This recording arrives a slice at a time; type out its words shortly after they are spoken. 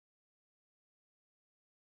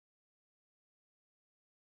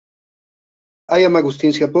I am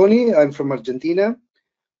Agustín Ciapponi. I'm from Argentina.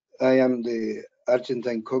 I am the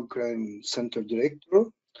Argentine Cochrane Centre director.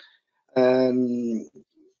 And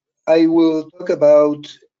I will talk about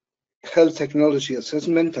health technology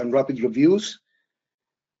assessment and rapid reviews.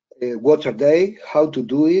 What are they? How to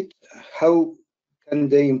do it? How can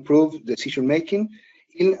they improve decision making?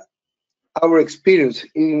 In our experience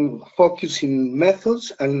in focusing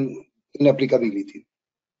methods and in applicability.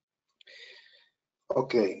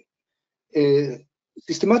 Okay.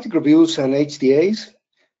 Systematic reviews and HTAs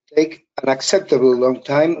take an acceptable long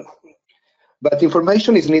time, but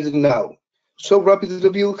information is needed now. So rapid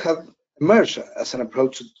review have emerged as an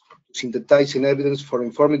approach to synthesizing evidence for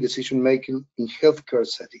informing decision making in healthcare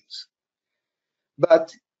settings.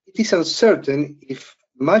 But it is uncertain if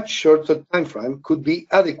much shorter time frame could be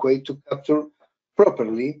adequate to capture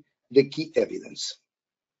properly the key evidence.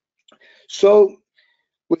 So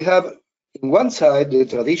we have on one side the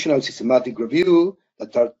traditional systematic review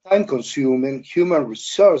that are time-consuming, human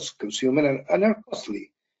resource consuming, and are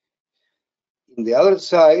costly. In the other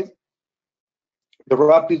side, the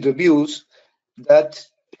rapid reviews that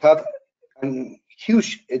have a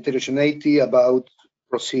huge heterogeneity about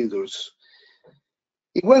procedures.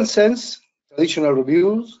 In one sense, traditional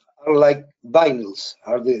reviews are like vinyls,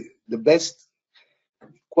 are the best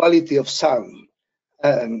quality of sound.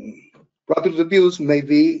 Rapid reviews may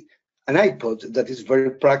be an iPod that is very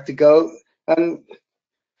practical and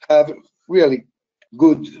have really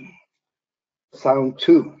good sound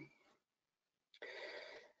too.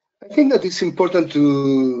 I think that it's important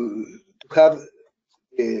to have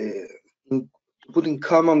put in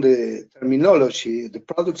common the terminology, the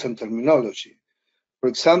products and terminology. For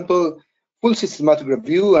example, full systematic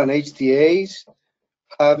review and HTAs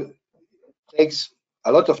takes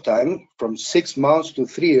a lot of time, from 6 months to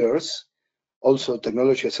 3 years. Also,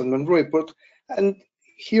 technology assessment report, and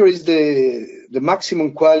here is the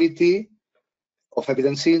maximum quality of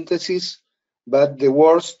evidence synthesis, but the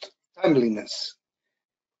worst timeliness.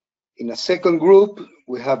 In a second group,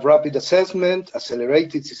 we have rapid assessment,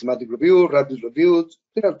 accelerated systematic review, rapid review.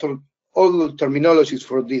 There are all terminologies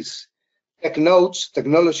for this. Tech notes,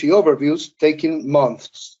 technology overviews, taking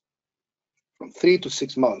months, from 3 to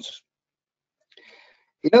 6 months.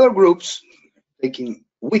 In other groups, taking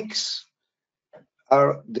weeks,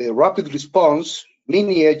 are the rapid response,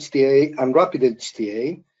 mini HTA, and rapid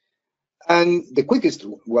HTA, and the quickest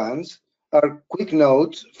ones are quick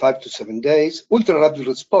notes, 5 to 7 days, ultra rapid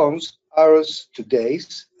response, hours to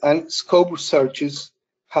days, and scope searches,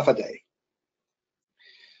 half a day.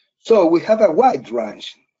 So we have a wide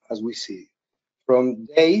range, as we see, from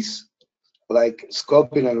days, like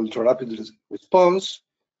scoping and ultra rapid response,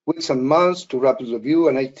 weeks and months to rapid review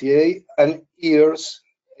and HTA, and years,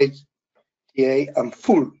 and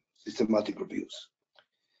full systematic reviews.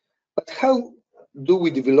 But how do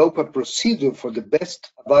we develop a procedure for the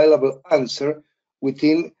best available answer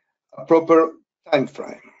within a proper time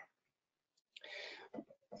frame?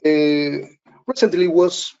 Recently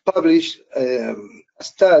was published a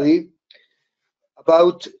study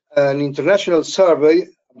about an international survey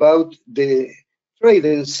about the trade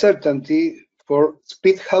uncertainty for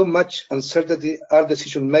speed, how much uncertainty are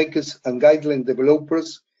decision makers and guideline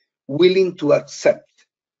developers willing to accept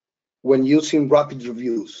when using rapid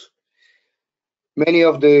reviews. Many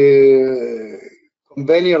of the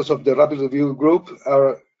conveners of the rapid review group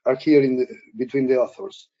are here between the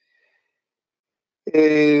authors.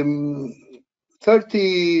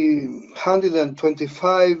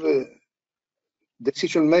 125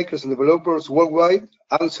 decision makers and developers worldwide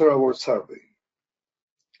answer our survey.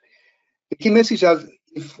 The key message is,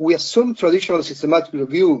 if we assume traditional systematic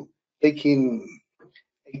review taking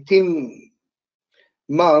 18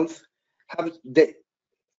 months, have the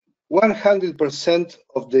 100%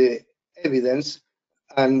 of the evidence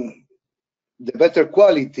and the better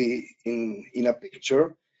quality in a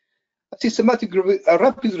picture, a systematic review, a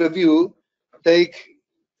rapid review take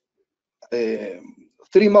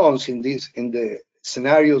 3 months in the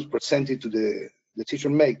scenarios presented to the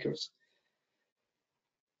decision makers,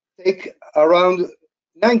 take around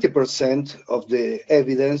 90% of the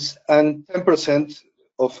evidence and 10%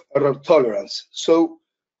 of error tolerance. So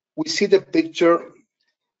we see the picture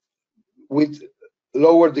with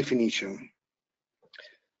lower definition.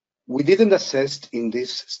 We didn't assess in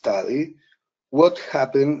this study what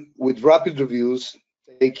happened with rapid reviews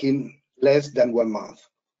taking less than 1 month.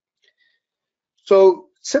 So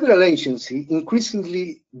several agencies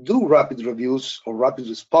increasingly do rapid reviews or rapid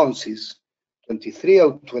responses. 23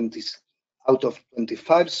 out of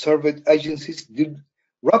 25 surveyed agencies did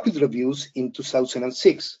rapid reviews in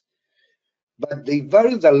 2006, but they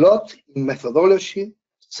varied a lot in methodology,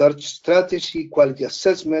 search strategy, quality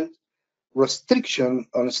assessment, restriction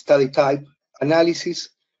on study type, analysis,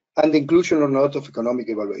 and inclusion or not of economic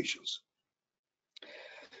evaluations.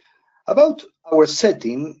 About our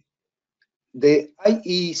setting, the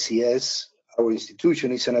IECS, our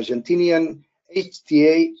institution, is an Argentinian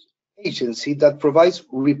HTA agency that provides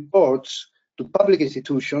reports to public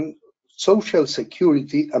institutions, social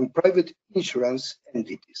security, and private insurance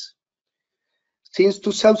entities. Since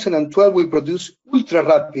 2012, we produce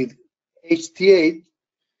ultra-rapid HTA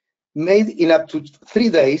made in up to 3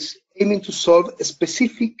 days, aiming to solve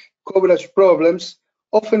specific coverage problems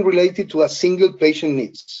often related to a single patient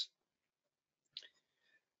needs.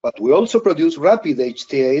 But we also produce rapid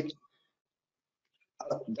HTA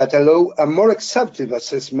that allow a more exhaustive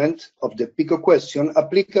assessment of the PICO question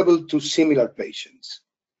applicable to similar patients.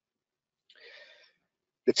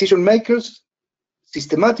 Decision makers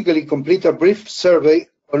systematically complete a brief survey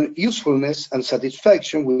on usefulness and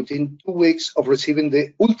satisfaction within 2 weeks of receiving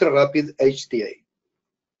the ultra-rapid HTA.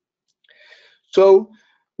 So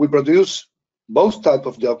we produce both types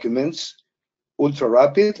of documents,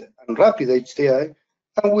 ultra-rapid and rapid HTA,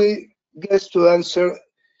 and we want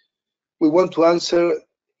to answer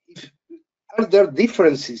are there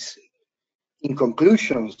differences in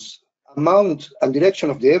conclusions, amount, and direction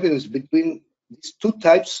of the evidence between these 2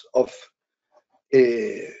 types of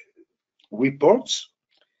reports.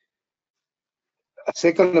 A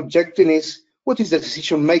second objective is what is the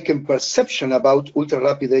decision-making perception about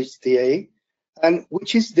ultra-rapid HTA, and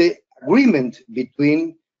which is the agreement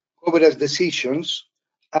between coverage decisions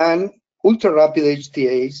and ultra-rapid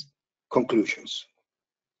HTA's conclusions.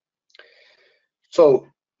 So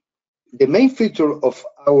the main feature of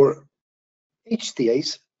our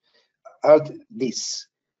HTAs are these.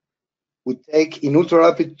 We take in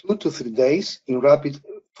ultra-rapid 2 to 3 days, in rapid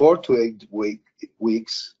 4 to 8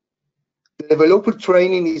 weeks. The developer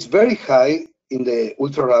training is very high in the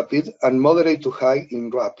ultra-rapid and moderate to high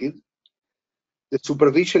in rapid. The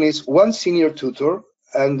supervision is 1 senior tutor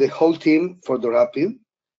and the whole team for the rapid.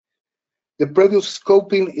 The previous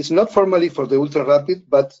scoping is not formally for the ultra-rapid,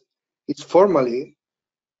 but it's formally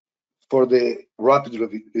for the rapid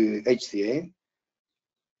HTA.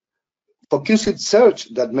 Focused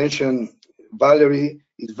search that mentioned Valerie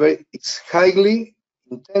it's highly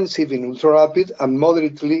intensive in ultra-rapid and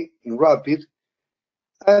moderately in rapid,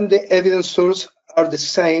 and the evidence source are the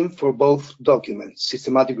same for both documents: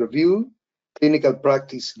 systematic review, clinical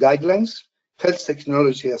practice guidelines, health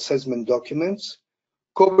technology assessment documents,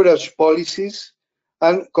 coverage policies,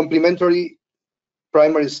 and complementary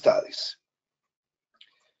primary studies.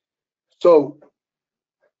 So,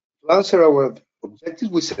 to answer our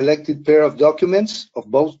objectives, we selected a pair of documents, of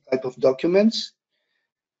both types of documents,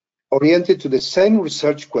 oriented to the same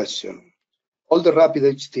research question. All the rapid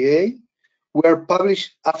HTA were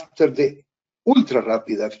published after the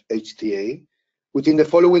ultra-rapid HTA within the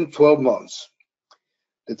following 12 months.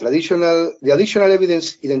 The additional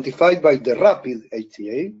evidence identified by the rapid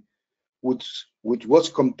HTA, which was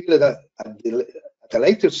compiled at a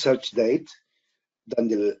later search date than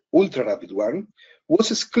the ultra-rapid one,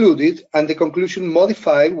 was excluded and the conclusion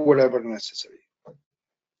modified wherever necessary.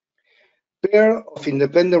 Pair of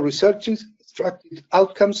independent researchers extracted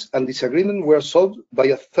outcomes and disagreement were solved by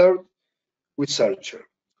a third researcher.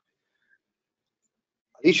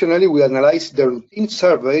 Additionally, we analyzed the routine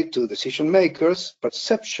survey to decision makers'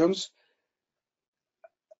 perceptions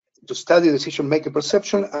to study decision-maker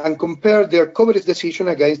perception and compare their coverage decision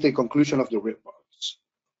against the conclusion of the reports.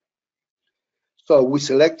 So we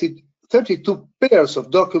selected 32 pairs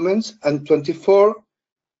of documents and 24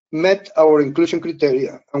 met our inclusion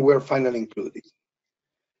criteria and were finally included.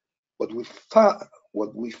 What we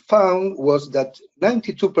found was that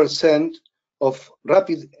 92% of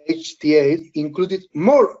rapid HTA included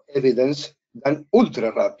more evidence than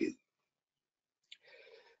ultra-rapid.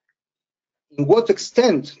 In what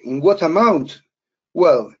extent, in what amount?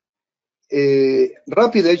 Well,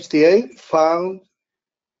 rapid HTA found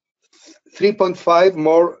 3.5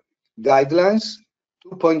 more guidelines,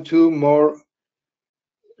 2.2 more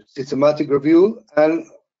systematic review, and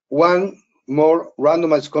 1 more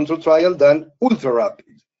randomized control trial than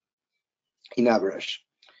ultra-rapid in average.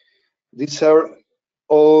 These are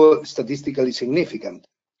all statistically significant.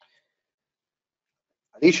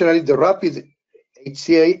 Additionally, the rapid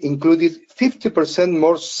HTA included 50%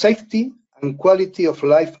 more safety and quality of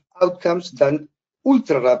life outcomes than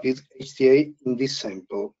ultra-rapid HTA in this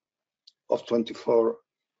sample of 24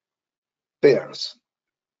 pairs.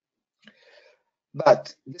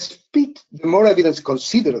 But despite the more evidence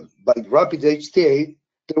considered by rapid HTA,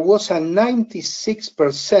 there was a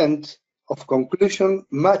 96% of conclusion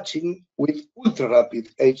matching with ultra-rapid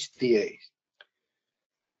HTA.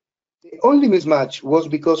 The only mismatch was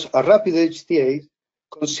because a rapid HTA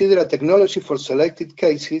considered a technology for selected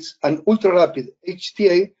cases and ultra-rapid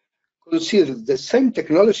HTA considered the same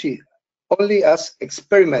technology only as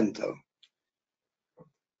experimental.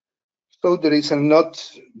 So there is a not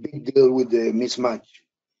big deal with the mismatch.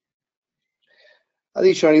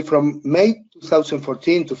 Additionally, from May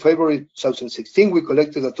 2014 to February 2016, we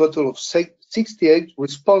collected a total of 68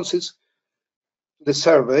 responses to the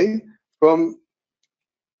survey from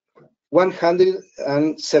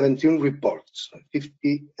 117 reports,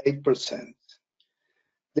 58%.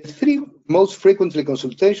 The three most frequently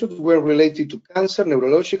consultations were related to cancer,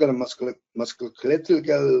 neurological, and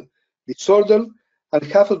musculoskeletal disorder, and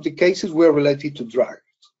half of the cases were related to drugs.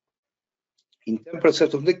 In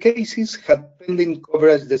 10% of the cases had pending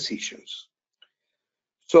coverage decisions.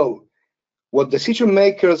 So, what decision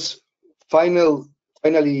makers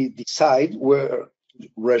finally decide were to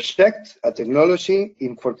reject a technology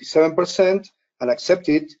in 47% and accept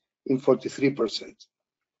it in 43%.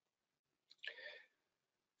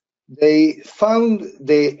 They found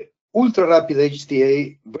the ultra-rapid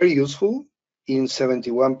HTA very useful in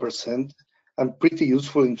 71% and pretty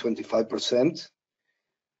useful in 25%.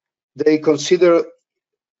 They consider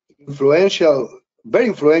very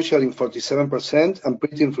influential in 47% and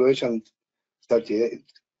pretty influential in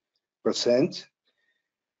 38%.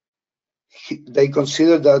 They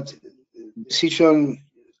consider that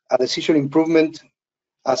a decision improvement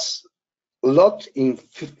as a lot in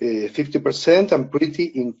 50% and pretty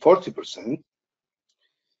in 40%.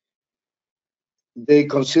 They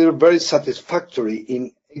consider very satisfactory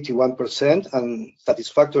in 81% and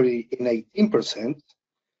satisfactory in 18%.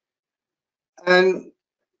 And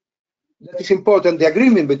that is important. The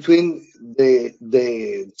agreement between the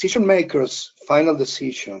decision makers' final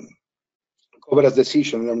decision, coverage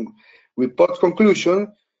decision, and report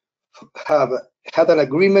conclusion have had an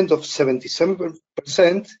agreement of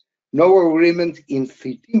 77%, no agreement in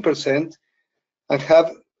 15%, and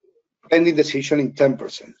have pending decision in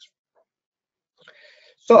 10%.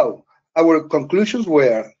 So our conclusions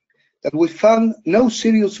were that we found no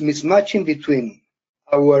serious mismatching between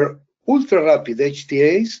our ultra-rapid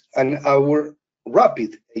HTAs and our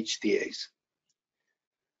rapid HTAs.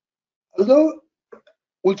 Although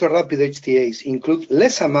ultra-rapid HTAs include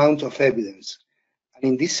less amount of evidence, and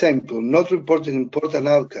in this sample not reported important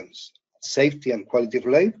outcomes, safety and quality of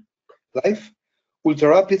life,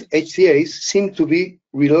 ultra-rapid HTAs seem to be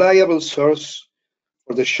reliable source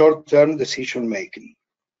for the short-term decision making.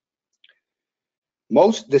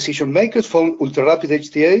 Most decision makers found ultra-rapid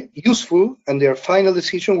HTA useful, and their final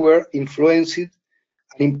decisions were influenced and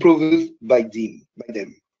improved by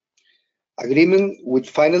them. Agreement with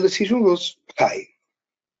final decision was high.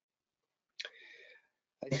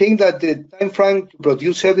 I think that the time frame to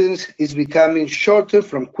produce evidence is becoming shorter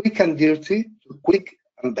from quick and dirty to quick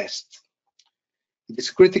and best. It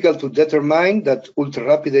is critical to determine that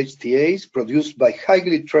ultra-rapid HTAs produced by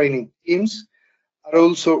highly trained teams are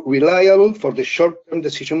also reliable for the short-term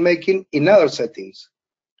decision-making in other settings.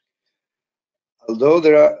 Although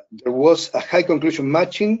there was a high conclusion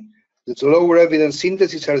matching, the lower evidence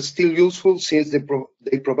syntheses are still useful since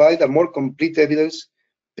they provide a more complete evidence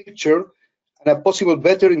picture and a possible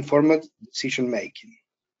better informed decision-making.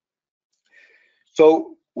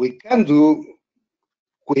 So we can do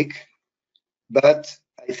quick, but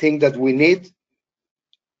I think that we need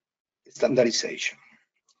standardization.